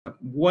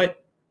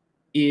what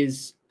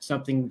is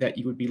something that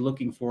you would be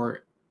looking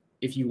for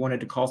if you wanted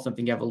to call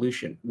something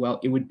evolution? Well,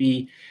 it would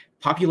be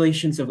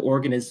populations of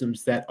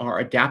organisms that are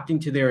adapting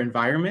to their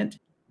environment,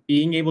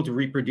 being able to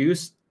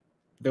reproduce.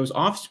 Those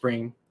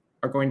offspring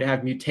are going to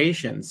have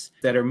mutations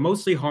that are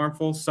mostly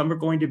harmful. Some are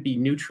going to be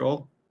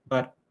neutral,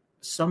 but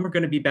some are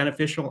going to be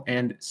beneficial,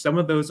 and some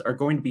of those are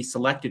going to be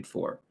selected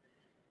for.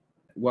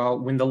 Well,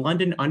 when the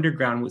London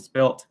Underground was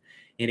built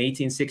in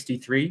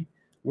 1863,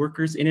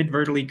 workers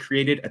inadvertently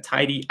created a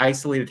tidy,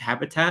 isolated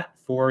habitat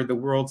for the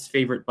world's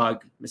favorite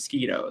bug,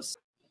 mosquitoes.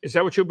 Is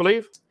that what you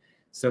believe?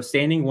 So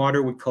standing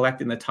water would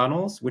collect in the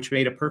tunnels, which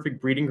made a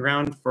perfect breeding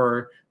ground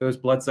for those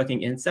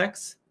blood-sucking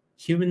insects.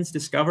 Humans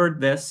discovered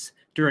this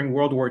during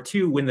World War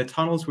II when the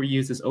tunnels were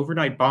used as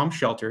overnight bomb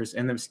shelters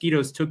and the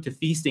mosquitoes took to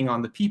feasting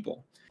on the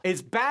people.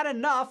 It's bad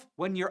enough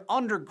when you're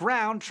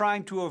underground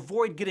trying to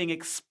avoid getting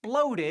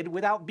exploded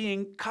without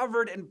being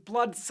covered in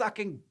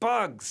blood-sucking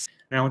bugs.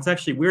 Now, what's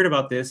actually weird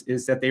about this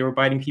is that they were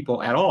biting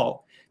people at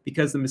all,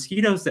 because the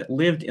mosquitoes that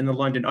lived in the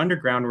London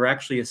Underground were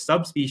actually a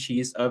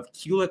subspecies of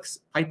Culex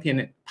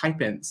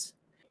pipens.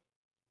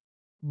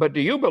 But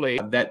do you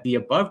believe that the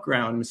above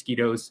ground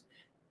mosquitoes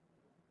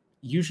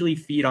usually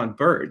feed on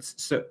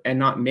birds and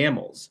not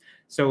mammals?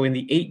 So in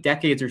the 8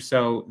 decades or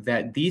so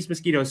that these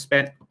mosquitoes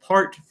spent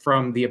apart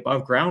from the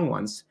above ground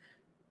ones,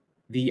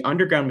 the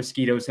underground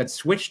mosquitoes had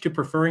switched to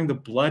preferring the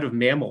blood of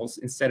mammals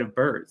instead of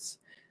birds,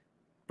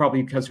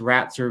 probably because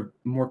rats are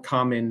more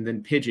common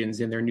than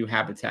pigeons in their new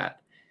habitat.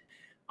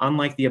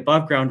 Unlike the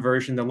above ground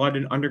version, the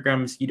London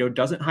Underground mosquito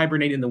doesn't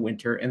hibernate in the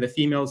winter, and the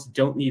females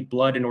don't need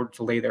blood in order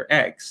to lay their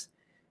eggs.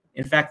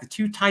 In fact, the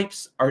two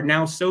types are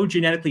now so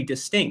genetically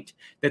distinct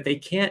that they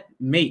can't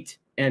mate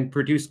and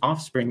produce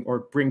offspring or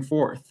bring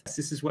forth.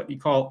 This is what we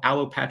call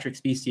allopatric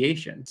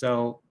speciation.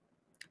 So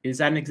is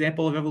that an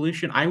example of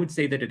evolution? I would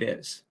say that it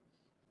is.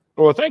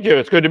 Well, thank you.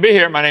 It's good to be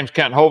here. My name's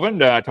Kent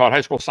Hovind. I taught high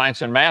school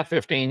science and math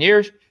 15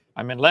 years.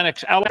 I'm in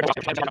Lenox, Alabama.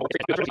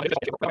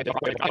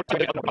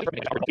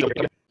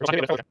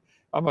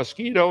 A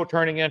mosquito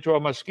turning into a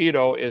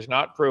mosquito is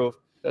not proof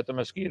that the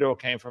mosquito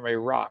came from a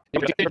rock.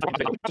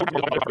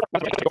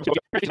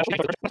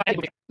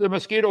 The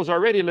mosquitoes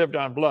already lived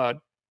on blood.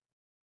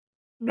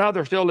 Now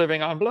they're still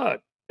living on blood.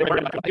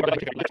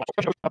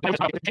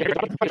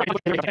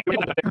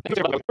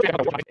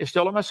 It's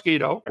still a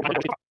mosquito.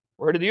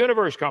 Where did the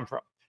universe come from?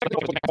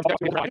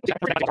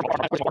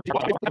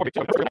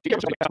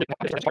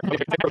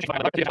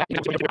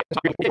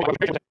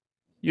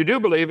 You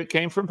do believe it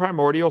came from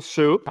primordial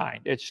soup.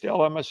 It's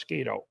still a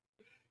mosquito.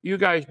 You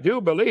guys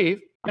do believe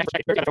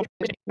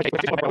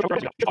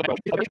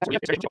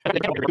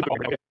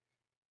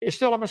it's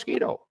still a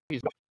mosquito.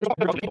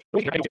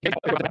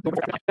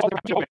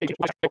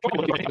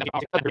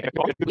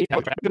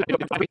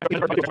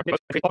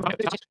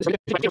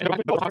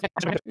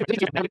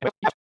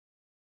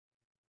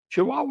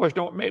 Chihuahuas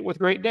don't mate with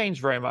Great Danes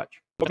very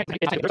much.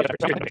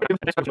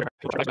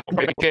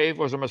 Cave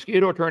was a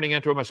mosquito turning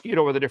into a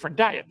mosquito with a different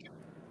diet.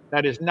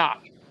 That is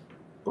not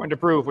going to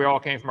prove we all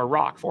came from a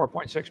rock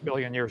 4.6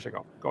 billion years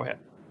ago. Go ahead.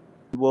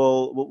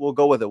 We'll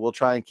go with it. We'll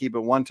try and keep it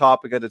one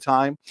topic at a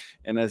time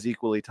and as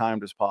equally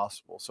timed as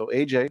possible. So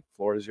AJ,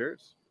 floor is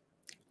yours.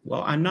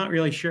 Well, I'm not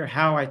really sure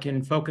how I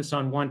can focus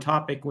on one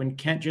topic when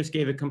Kent just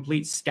gave a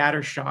complete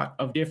scattershot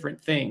of different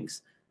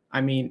things.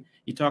 I mean,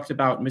 he talked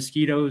about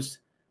mosquitoes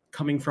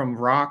coming from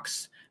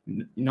rocks,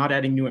 not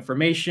adding new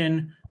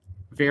information,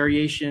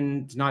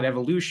 variation, not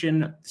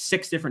evolution,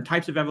 6 different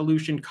types of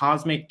evolution: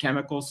 cosmic,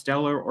 chemical,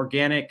 stellar,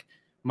 organic,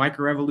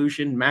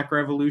 microevolution,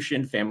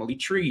 macroevolution, family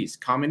trees,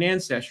 common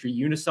ancestry,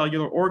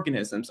 unicellular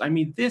organisms. I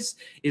mean, this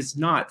is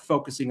not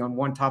focusing on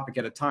one topic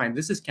at a time.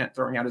 This is Kent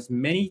throwing out as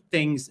many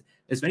things,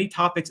 as many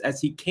topics as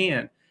he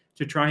can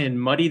to try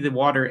and muddy the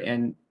water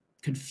and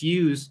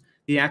confuse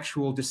the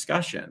actual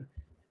discussion.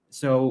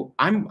 So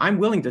I'm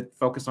willing to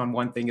focus on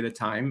one thing at a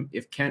time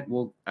if Kent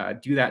will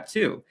do that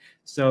too.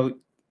 So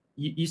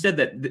you said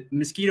that the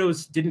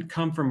mosquitoes didn't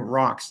come from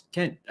rocks.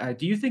 Kent,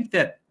 do you think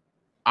that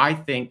I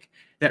think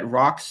that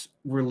rocks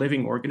were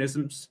living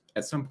organisms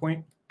at some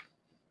point?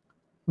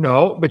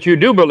 No, but you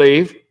do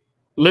believe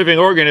living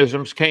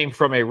organisms came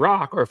from a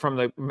rock or from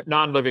the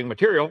non-living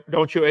material,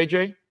 don't you,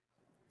 AJ?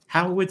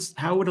 How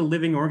would a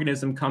living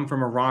organism come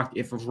from a rock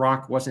if a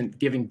rock wasn't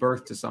giving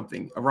birth to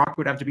something? A rock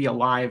would have to be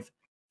alive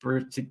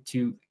for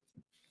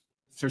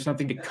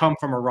something to come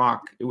from a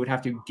rock. It would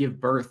have to give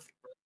birth.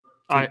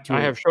 I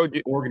have showed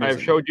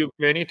you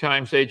many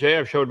times, AJ.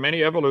 I've showed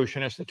many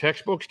evolutionists. The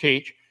textbooks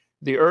teach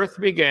the Earth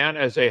began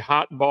as a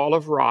hot ball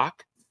of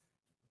rock.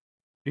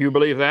 Do you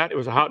believe that? It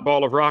was a hot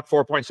ball of rock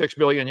 4.6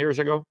 billion years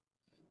ago?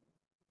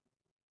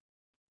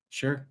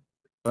 Sure.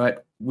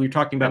 But we're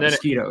talking about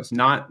mosquitoes,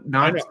 not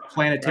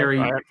planetary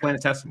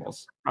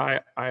planetesimals. I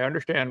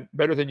understand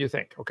better than you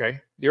think, okay?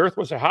 The Earth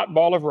was a hot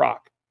ball of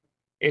rock.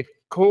 It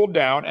cooled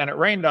down and it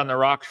rained on the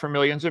rocks for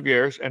millions of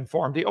years and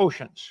formed the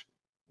oceans.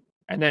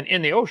 And then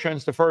in the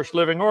oceans, the first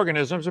living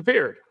organisms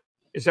appeared.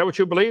 Is that what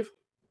you believe?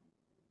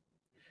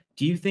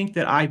 Do you think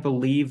that I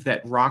believe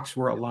that rocks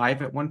were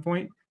alive at one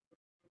point?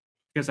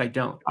 Because I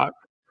don't.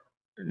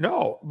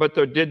 No, but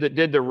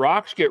did the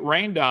rocks get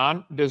rained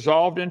on,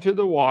 dissolved into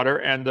the water,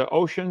 and the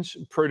oceans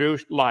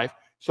produced life?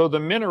 So the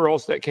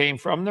minerals that came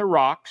from the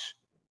rocks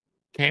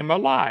came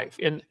alive.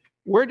 And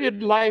where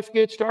did life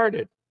get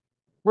started?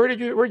 Where'd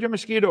your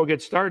mosquito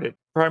get started?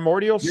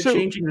 Primordial You're soup.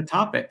 changing the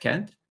topic,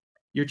 Kent.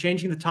 You're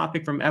changing the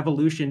topic from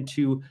evolution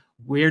to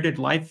where did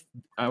life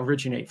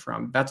originate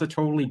from? That's a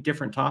totally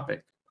different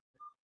topic.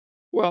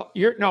 Well,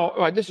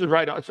 this is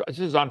right. This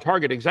is on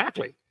target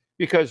exactly,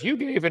 because you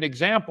gave an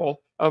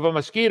example of a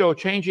mosquito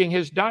changing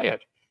his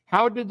diet.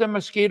 How did the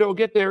mosquito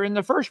get there in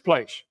the first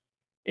place?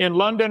 In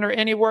London or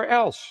anywhere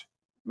else?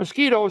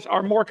 Mosquitoes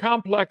are more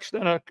complex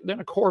than a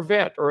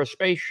Corvette or a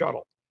space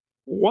shuttle.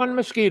 One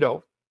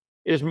mosquito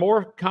is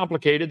more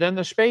complicated than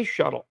the space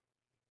shuttle.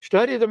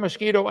 Study the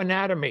mosquito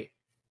anatomy,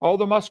 all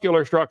the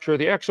muscular structure,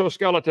 the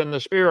exoskeleton, the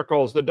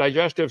spiracles, the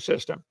digestive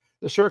system,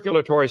 the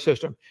circulatory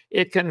system.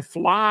 It can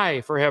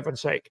fly, for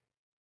heaven's sake.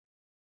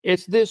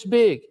 It's this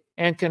big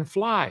and can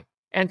fly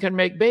and can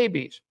make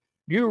babies.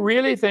 Do you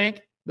really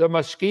think the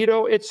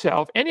mosquito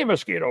itself, any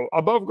mosquito,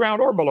 above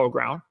ground or below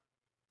ground,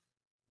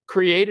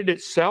 created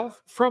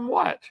itself from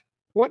what?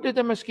 What did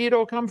the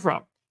mosquito come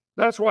from?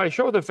 That's why I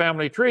show the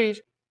family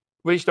trees.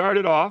 We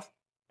started off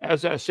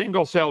as a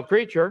single-celled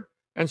creature,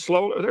 and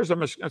slowly,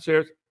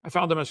 I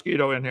found the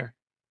mosquito in here.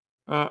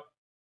 And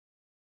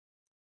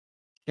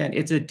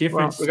it's a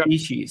different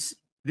species.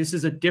 This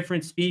is a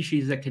different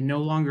species that can no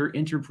longer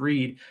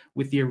interbreed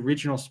with the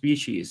original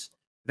species.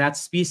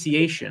 That's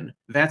speciation.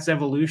 That's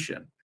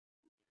evolution.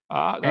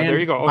 There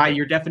you go. Okay. By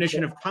your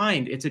definition of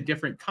kind, it's a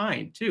different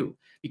kind too,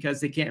 because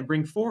they can't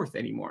bring forth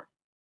anymore.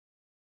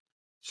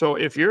 So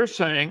if you're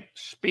saying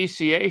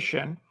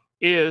speciation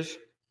is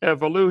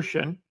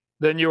evolution,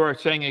 then you are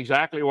saying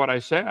exactly what I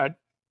said.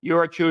 You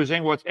are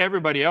choosing what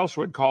everybody else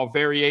would call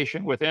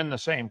variation within the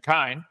same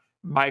kind,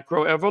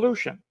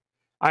 microevolution.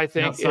 I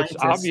think it's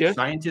obvious.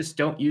 Scientists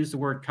don't use the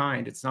word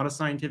kind. It's not a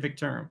scientific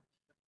term.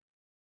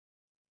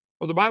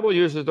 Well, the Bible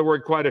uses the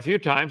word quite a few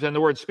times, and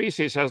the word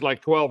species has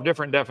like 12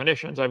 different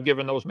definitions. I've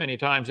given those many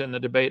times in the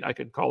debate. I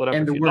could call it up.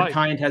 And the word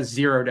kind has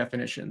 0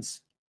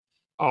 definitions.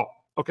 Oh,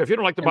 okay. If you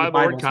don't like the Bible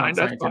word kind,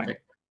 that's fine.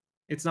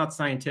 It's not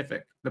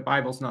scientific. The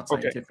Bible's not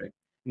scientific,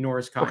 nor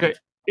is kind. Okay.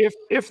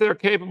 If they're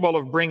capable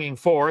of bringing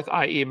forth,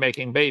 i.e.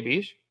 making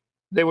babies,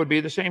 they would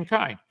be the same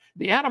kind.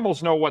 The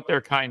animals know what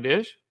their kind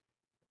is.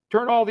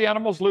 Turn all the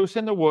animals loose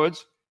in the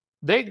woods.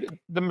 The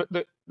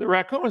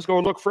raccoons go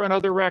look for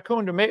another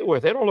raccoon to mate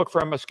with. They don't look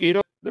for a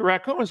mosquito. The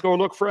raccoons go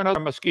look for another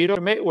mosquito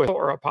to mate with,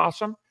 or a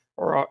possum,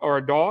 or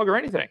a dog, or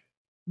anything.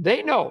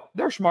 They know.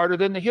 They're smarter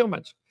than the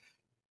humans.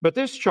 But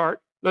this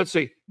chart, let's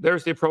see,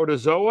 there's the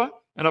protozoa,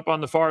 and up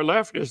on the far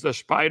left is the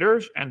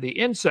spiders and the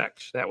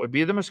insects. That would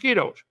be the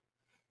mosquitoes.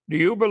 Do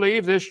you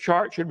believe this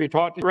chart should be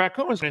taught to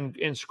raccoons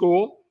in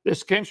school?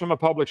 This came from a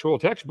public school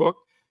textbook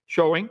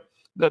showing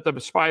that the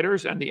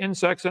spiders and the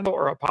insects,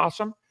 or a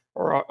possum,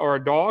 or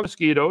a dog,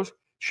 mosquitoes,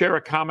 share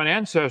a common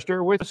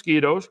ancestor with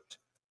mosquitoes.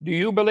 Do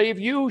you believe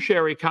you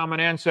share a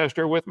common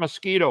ancestor with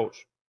mosquitoes?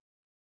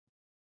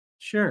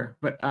 Sure,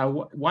 but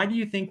why do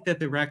you think that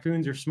the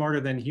raccoons are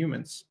smarter than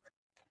humans?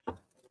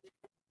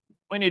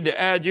 We need to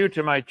add you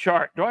to my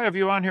chart. Do I have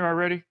you on here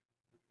already?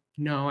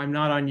 No, I'm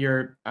not on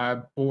your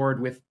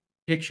board with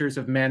pictures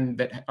of men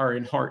that are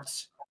in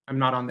hearts. I'm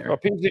not on there. Well,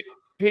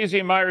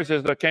 P.Z. Myers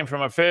came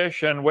from a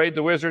fish, and Wade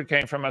the Wizard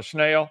came from a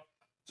snail.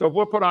 So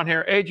we'll put on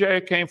here,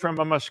 AJ came from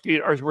a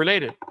mosquito, or is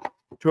related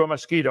to a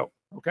mosquito,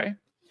 okay?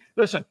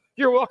 Listen,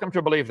 you're welcome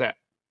to believe that.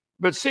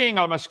 But seeing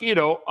a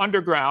mosquito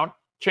underground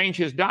change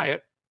his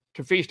diet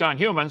to feast on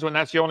humans when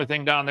that's the only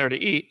thing down there to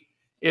eat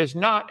is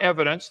not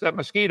evidence that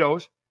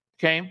mosquitoes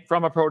came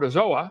from a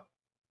protozoa.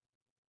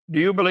 Do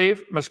you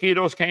believe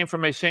mosquitoes came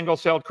from a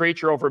single-celled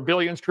creature over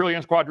billions,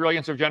 trillions,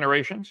 quadrillions of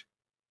generations?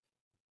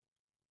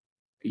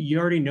 You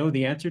already know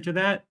the answer to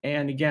that.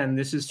 And again,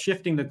 this is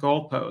shifting the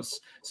goalposts.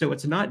 So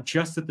it's not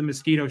just that the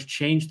mosquitoes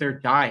change their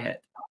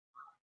diet.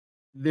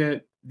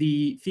 The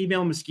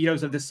female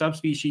mosquitoes of this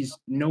subspecies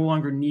no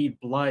longer need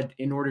blood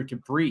in order to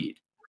breed.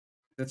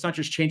 That's not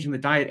just changing the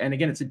diet. And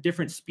again, it's a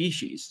different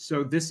species.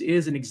 So this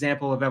is an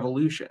example of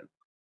evolution.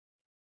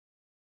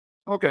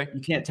 Okay.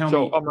 You can't tell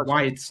me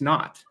why it's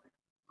not.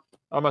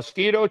 A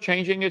mosquito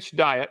changing its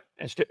diet,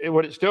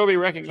 would it still be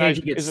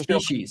recognized as a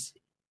species?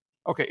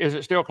 Okay, is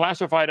it still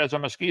classified as a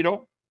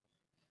mosquito?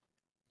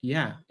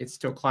 Yeah, it's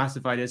still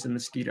classified as a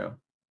mosquito,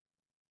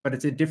 but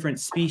it's a different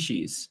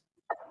species.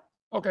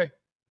 Okay,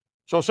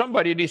 so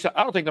somebody decided.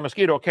 I don't think the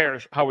mosquito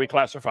cares how we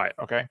classify it.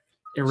 Okay,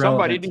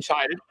 irrelevant.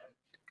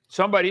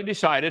 Somebody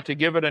decided to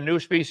give it a new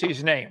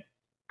species name: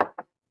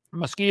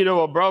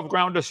 mosquito above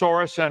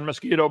groundosaurus and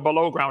mosquito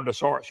below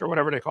groundosaurus, or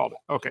whatever they called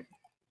it. Okay,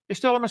 it's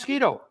still a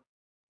mosquito.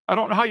 I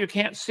don't know how you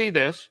can't see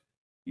this.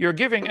 You're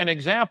giving an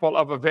example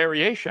of a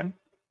variation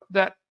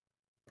that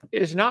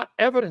is not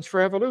evidence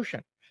for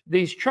evolution.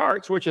 These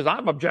charts, which is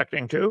I'm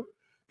objecting to,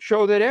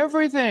 show that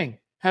everything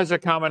has a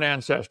common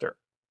ancestor.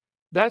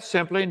 That's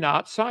simply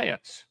not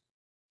science.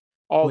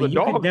 You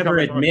could never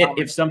admit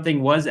if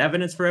something was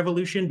evidence for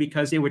evolution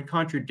because it would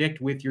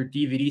contradict with your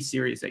DVD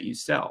series that you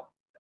sell.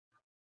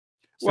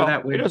 So well,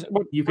 that it doesn't,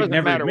 you could doesn't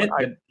never matter admit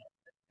what that.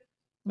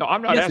 No,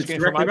 I'm not Yes, it's asking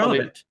for directly my belief.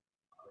 relevant.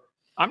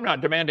 I'm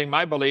not demanding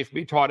my belief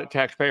be taught at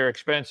taxpayer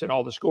expense in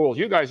all the schools.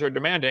 You guys are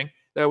demanding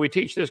that we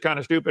teach this kind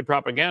of stupid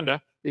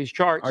propaganda, these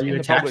charts Are you in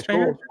a the public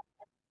taxpayer? schools.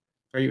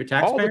 Are you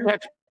a All the taxpayer?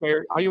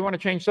 taxpayer. Oh, you want to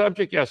change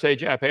subject? Yes,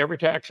 AJ, I pay every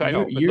tax I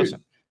owe. But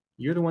listen,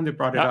 You're the one that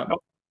brought it up. no,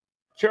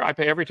 sure, I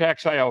pay every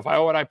tax I owe. If I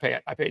owe it, I pay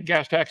it. I paid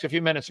gas tax a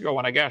few minutes ago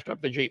when I gassed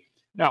up the Jeep.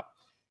 Now,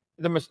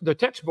 the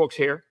textbooks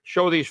here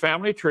show these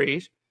family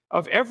trees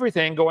of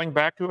everything going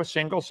back to a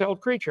single-celled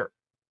creature.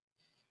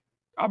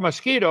 A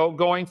mosquito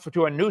going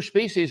to a new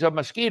species of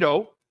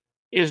mosquito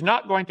is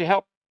not going to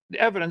help the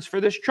evidence for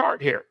this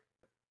chart here.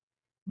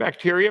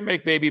 Bacteria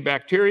make baby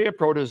bacteria,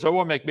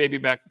 protozoa make baby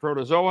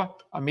protozoa,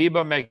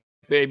 amoeba make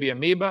baby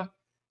amoeba.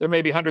 There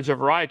may be hundreds of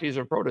varieties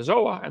of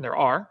protozoa, and there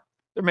are.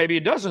 There may be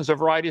dozens of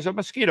varieties of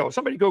mosquitoes.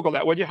 Somebody Google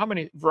that, would you? How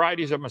many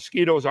varieties of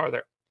mosquitoes are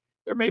there?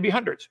 There may be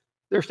hundreds.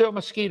 They're still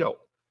mosquito,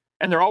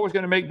 and they're always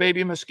going to make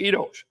baby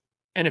mosquitoes.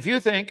 And if you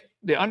think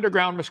the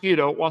underground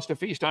mosquito wants to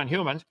feast on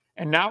humans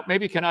and now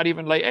maybe cannot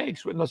even lay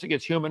eggs unless it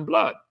gets human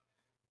blood,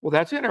 well,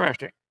 that's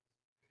interesting.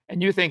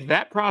 And you think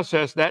that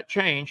process, that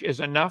change is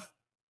enough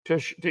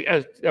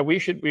that we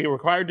should be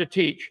required to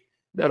teach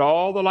that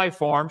all the life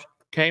forms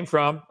came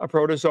from a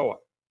protozoa?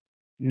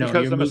 No,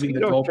 because you're the moving the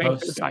mosquitoes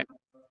changed goalposts. their diet.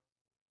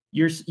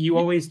 You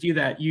always do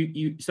that.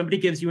 Somebody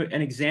gives you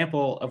an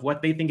example of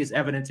what they think is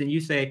evidence, and you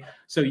say,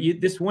 so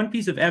this one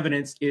piece of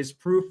evidence is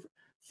proof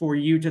for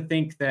you to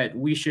think that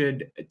we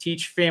should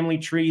teach family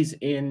trees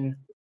in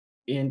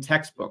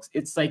textbooks.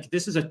 It's like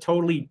this is a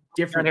totally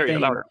different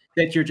thing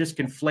that you're just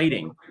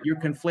conflating. You're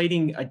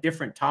conflating a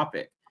different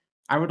topic.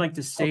 I would like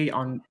to stay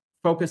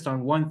focused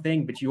on one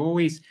thing, but you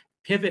always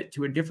pivot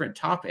to a different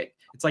topic.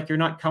 It's like you're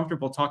not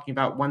comfortable talking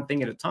about one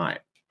thing at a time.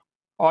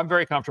 Oh, I'm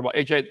very comfortable.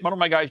 AJ, one of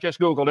my guys just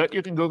Googled it.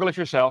 You can Google it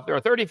yourself. There are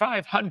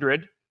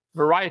 3,500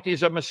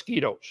 varieties of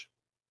mosquitoes.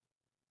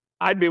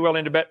 I'd be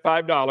willing to bet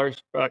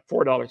 $5,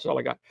 $4 is all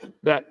I got,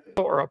 that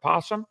or a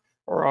possum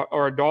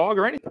or a dog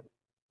or anything,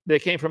 they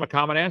came from a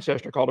common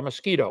ancestor called a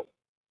mosquito.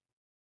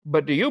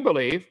 But do you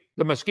believe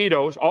the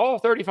mosquitoes, all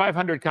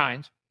 3,500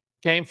 kinds,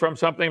 came from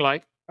something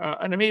like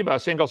an amoeba, a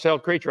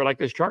single-celled creature like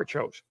this chart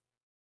shows?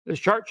 This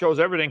chart shows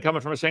everything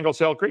coming from a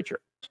single-celled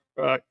creature.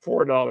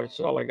 $4 is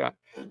all I got.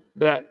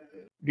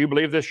 Do you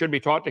believe this should be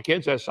taught to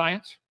kids as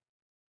science?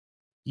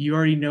 You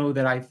already know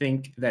that I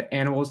think that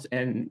animals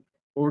and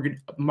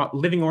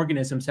living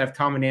organisms have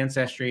common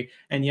ancestry.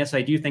 And yes,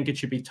 I do think it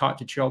should be taught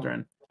to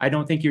children. I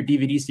don't think your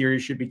DVD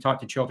series should be taught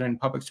to children in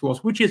public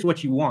schools, which is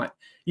what you want.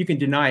 You can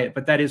deny it,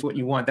 but that is what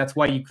you want. That's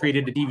why you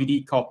created a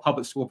DVD called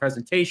Public School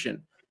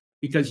Presentation,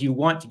 because you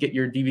want to get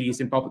your DVDs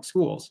in public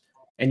schools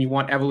and you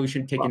want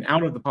evolution taken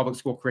out of the public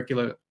school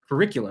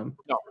curriculum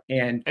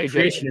and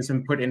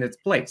creationism put in its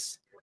place.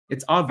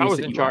 It's obvious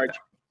that you want that.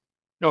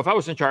 No, if I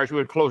was in charge, we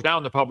would close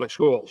down the public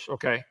schools,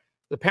 okay?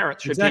 The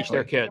parents should teach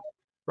their kids,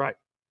 right?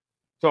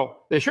 So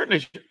they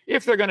certainly,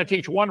 if they're going to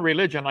teach one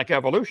religion like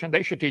evolution,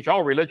 they should teach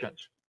all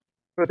religions.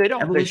 But they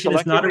don't. Evolution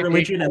is not a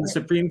religion, and the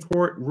Supreme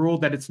Court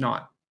ruled that it's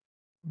not.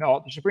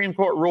 No, the Supreme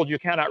Court ruled you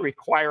cannot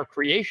require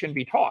creation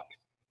be taught.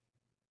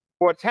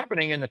 What's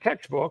happening in the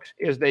textbooks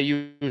is they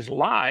use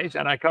lies,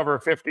 and I cover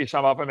 50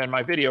 some of them in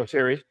my video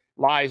series,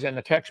 lies in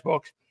the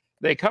textbooks.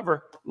 They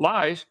cover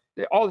lies.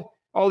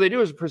 All they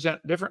do is present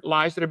different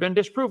lies that have been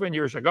disproven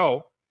years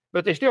ago,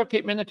 but they still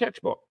keep them in the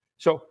textbook.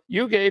 So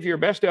you gave your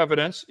best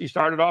evidence. You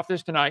started off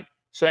this tonight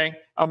saying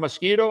a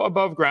mosquito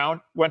above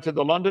ground went to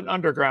the London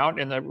Underground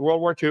in the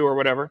World War II or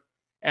whatever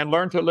and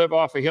learned to live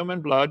off of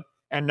human blood.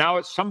 And now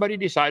somebody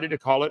decided to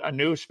call it a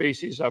new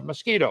species of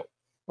mosquito.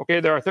 Okay,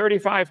 there are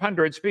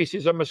 3,500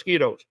 species of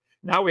mosquitoes.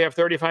 Now we have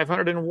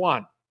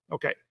 3,501.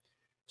 Okay,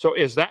 so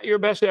is that your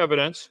best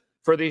evidence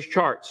for these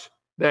charts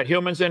that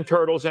humans and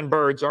turtles and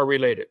birds are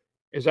related?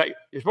 Is that,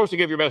 you're supposed to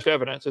give your best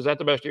evidence. Is that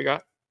the best you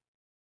got?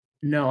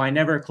 No, I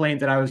never claimed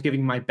that I was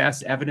giving my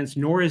best evidence,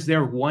 nor is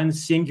there one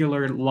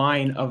singular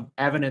line of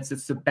evidence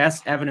that's the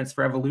best evidence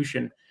for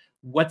evolution.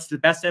 What's the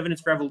best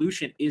evidence for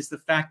evolution is the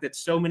fact that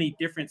so many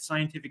different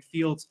scientific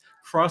fields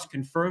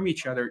cross-confirm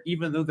each other,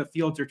 even though the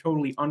fields are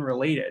totally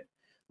unrelated,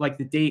 like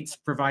the dates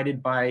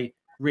provided by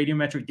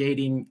radiometric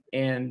dating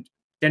and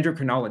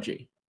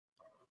dendrochronology.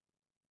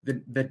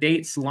 The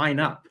dates line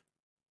up.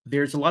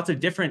 There's lots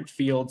of different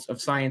fields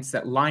of science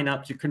that line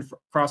up to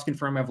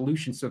cross-confirm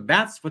evolution. So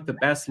that's what the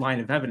best line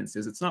of evidence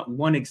is. It's not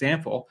one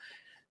example,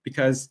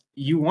 because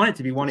you want it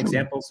to be one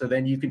example. So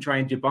then you can try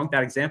and debunk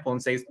that example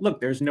and say, look,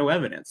 there's no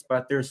evidence.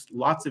 But there's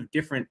lots of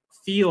different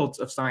fields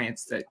of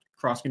science that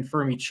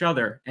cross-confirm each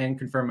other and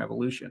confirm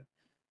evolution.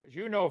 As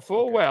you know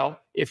full well,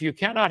 if you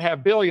cannot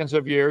have billions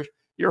of years,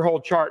 your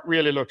whole chart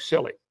really looks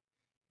silly.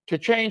 To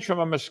change from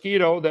a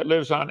mosquito that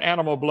lives on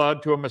animal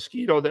blood to a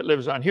mosquito that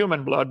lives on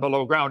human blood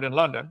below ground in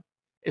London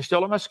is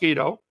still a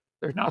mosquito.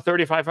 There's now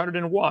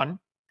 3,501,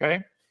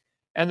 okay?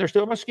 And there's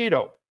still a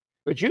mosquito.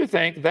 But you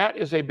think that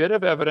is a bit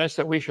of evidence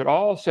that we should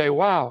all say,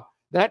 wow,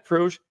 that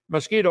proves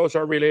mosquitoes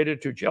are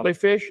related to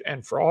jellyfish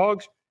and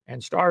frogs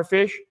and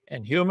starfish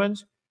and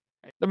humans.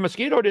 The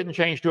mosquito didn't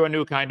change to a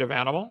new kind of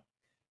animal.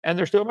 and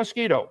they're still a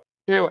mosquito.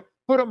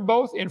 Put them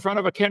both in front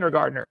of a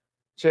kindergartner.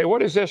 Say,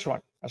 what is this one?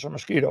 That's a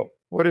mosquito.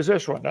 What is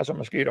this one? That's a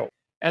mosquito.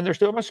 And they're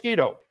still a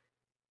mosquito.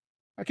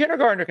 A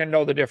kindergartner can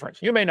know the difference.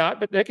 You may not,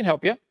 but they can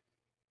help you.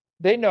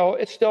 They know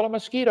it's still a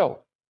mosquito.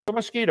 A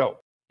mosquito.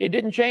 It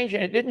didn't change,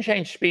 and it didn't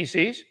change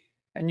species.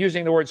 And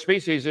using the word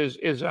species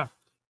is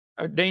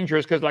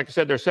dangerous because, like I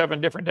said, there's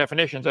 7 different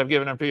definitions. I've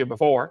given them to you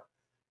before.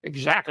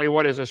 Exactly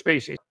what is a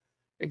species?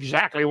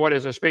 Exactly what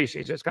is a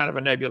species? It's kind of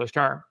a nebulous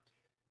term.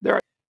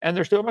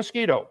 They're still a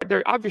mosquito.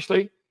 They're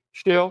obviously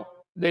still,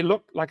 they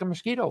look like a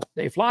mosquito.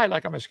 They fly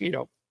like a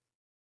mosquito.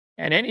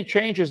 And any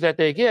changes that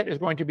they get is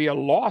going to be a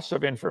loss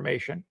of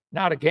information,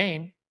 not a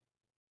gain.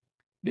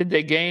 Did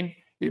they gain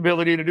the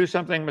ability to do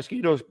something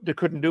mosquitoes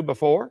couldn't do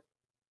before?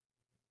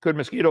 Could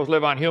mosquitoes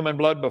live on human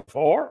blood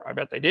before? I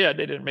bet they did.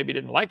 They maybe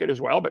didn't like it as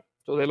well, but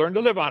so they learned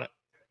to live on it.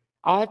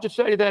 I'll have to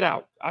study that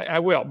out. I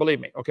will, believe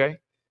me, okay?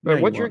 But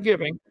No, what you're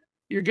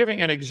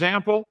giving an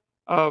example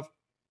of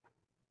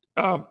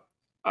a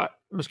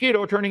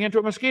mosquito turning into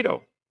a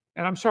mosquito.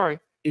 And I'm sorry.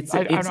 It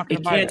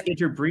can't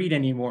interbreed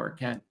anymore,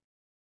 Kent.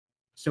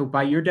 So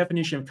by your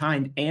definition of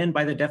kind and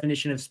by the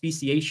definition of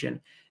speciation,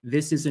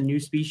 this is a new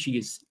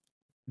species.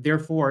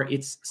 Therefore,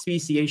 it's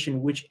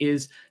speciation, which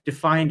is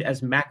defined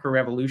as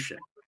macroevolution.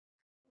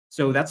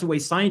 So that's the way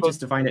scientists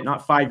define it,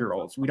 not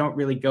 5-year-olds. We don't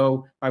really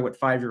go by what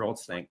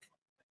 5-year-olds think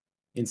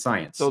in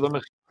science.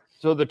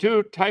 So the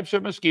 2 types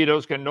of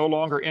mosquitoes can no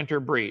longer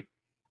interbreed.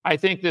 I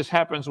think this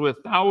happens with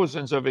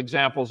thousands of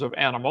examples of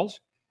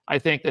animals. I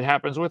think that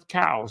happens with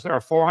cows. There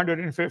are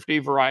 450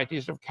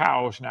 varieties of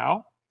cows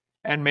now,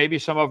 and maybe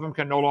some of them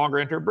can no longer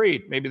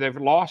interbreed. Maybe they've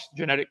lost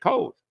genetic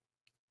code.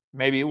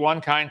 Maybe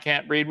one kind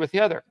can't breed with the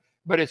other.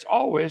 But it's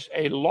always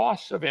a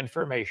loss of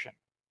information.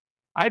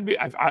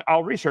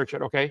 I'll research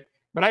it, okay?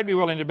 But I'd be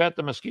willing to bet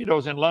the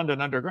mosquitoes in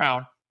London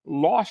underground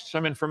lost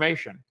some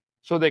information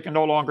so they can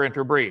no longer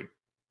interbreed.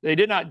 They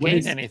did not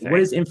gain anything. What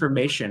is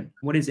information?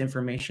 What is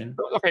information?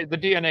 Okay, the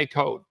DNA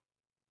code.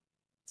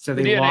 So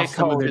they lost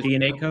some of their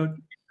DNA code?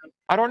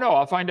 I don't know.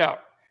 I'll find out.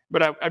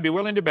 But I'd be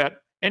willing to bet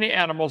any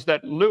animals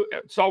that lose,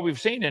 it's all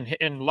we've seen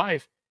in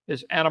life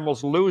is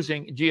animals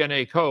losing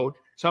DNA code.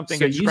 Something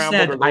gets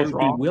scrambled or goes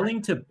wrong. I would be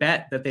willing to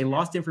bet that they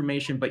lost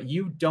information, but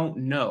you don't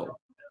know.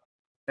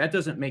 That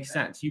doesn't make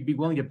sense. You'd be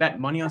willing to bet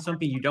money on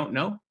something you don't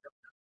know?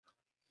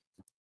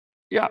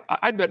 Yeah,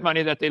 I'd bet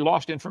money that they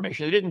lost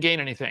information. They didn't gain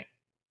anything.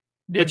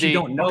 But you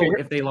don't know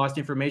if they lost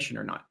information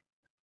or not.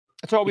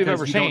 That's all we've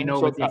ever seen. You don't know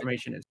what the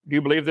information is. Do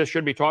you believe this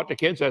should be taught to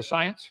kids as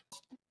science?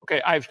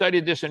 Okay, I've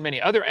studied this in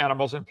many other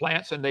animals and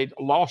plants, and they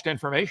lost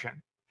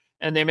information.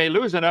 And they may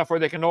lose enough where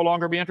they can no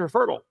longer be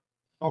interfertile.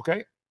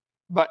 Okay,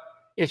 but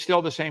it's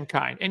still the same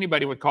kind.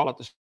 Anybody would call it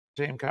the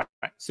same kind.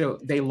 So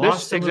they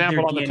lost some of their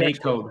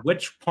DNA code.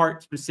 Which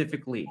part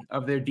specifically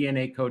of their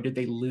DNA code did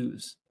they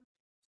lose?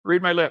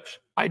 Read my lips.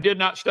 I did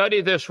not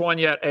study this one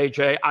yet,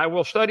 AJ. I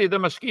will study the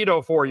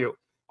mosquito for you.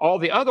 All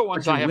the other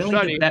ones I have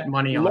studied bet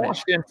money on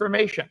lost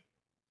information.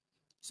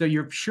 So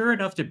you're sure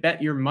enough to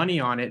bet your money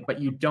on it, but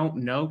you don't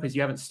know because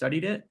you haven't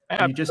studied it?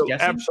 You're just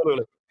guessing?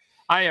 Absolutely.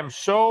 I am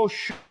so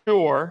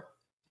sure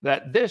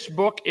that this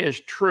book is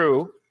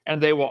true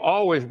and they will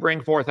always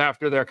bring forth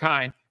after their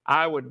kind.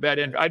 I'd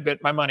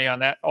bet my money on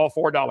that, all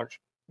 $4.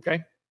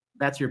 Okay.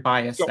 That's your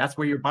bias. So, that's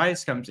where your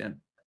bias comes in.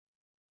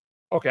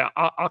 Okay.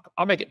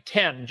 I'll make it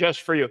 10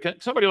 just for you. Can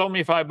somebody loan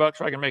me $5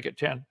 so I can make it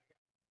 10?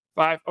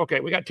 5. Okay.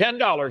 We got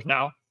 $10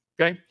 now.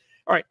 Okay.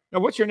 All right. Now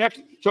what's your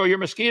next? So your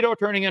mosquito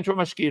turning into a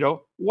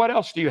mosquito. What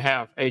else do you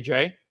have,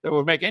 AJ, that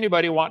would make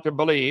anybody want to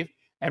believe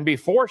and be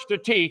forced to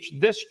teach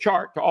this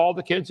chart to all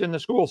the kids in the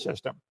school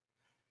system?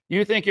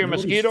 You think your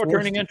mosquito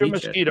turning into a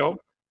mosquito?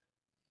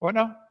 What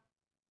now?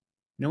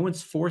 No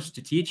one's forced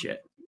to teach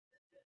it.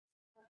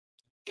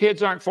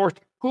 Kids aren't forced.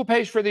 Who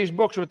pays for these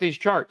books with these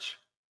charts?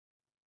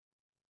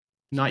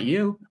 Not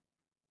you.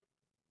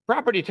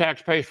 Property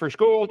tax pays for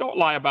school. Don't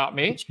lie about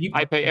me.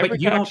 I pay every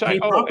tax. You don't pay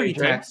property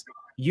tax.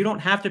 You don't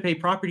have to pay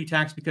property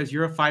tax because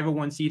you're a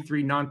 501c3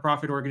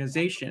 nonprofit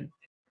organization.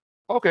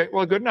 Okay,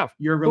 well, good enough.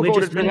 You're a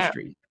religious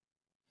ministry.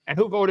 And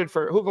who voted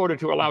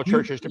to allow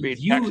churches to be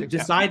tax exempt? You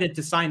decided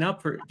to sign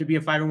up to be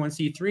a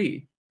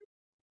 501c3.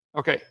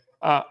 Okay,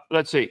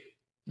 let's see.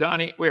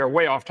 Donnie, we are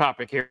way off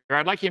topic here.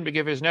 I'd like him to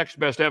give his next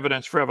best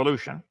evidence for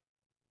evolution.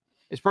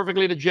 It's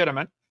perfectly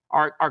legitimate.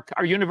 Are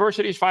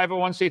universities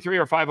 501c3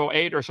 or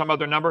 508 or some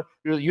other number?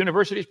 Do the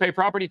universities pay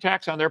property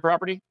tax on their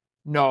property?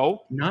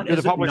 No. Not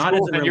as a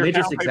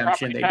religious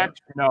exemption. They don't.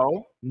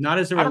 No. Not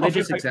as a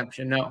religious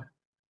exemption. No.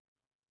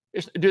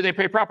 Do they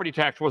pay property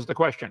tax? Was the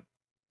question.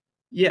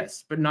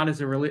 Yes, but not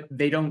as a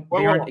they don't.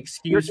 They aren't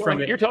excused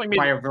from it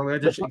by a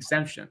religious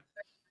exemption.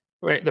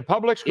 Wait, the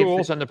public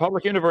schools and the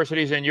public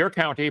universities in your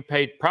county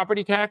pay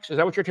property tax? Is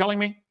that what you're telling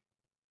me?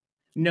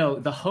 No,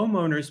 the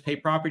homeowners pay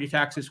property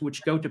taxes,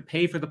 which go to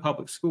pay for the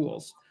public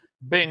schools.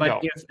 Bingo. But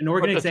if an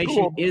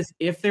organization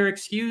if they're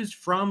excused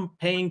from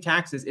paying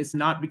taxes, it's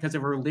not because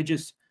of a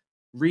religious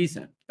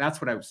reason. That's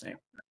what I was saying.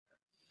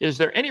 Is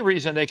there any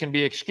reason they can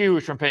be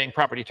excused from paying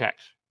property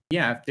tax?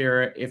 Yeah,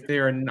 if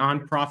they're a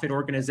nonprofit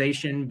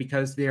organization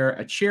because they're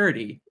a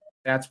charity,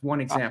 That's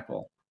one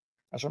example.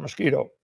 That's a mosquito.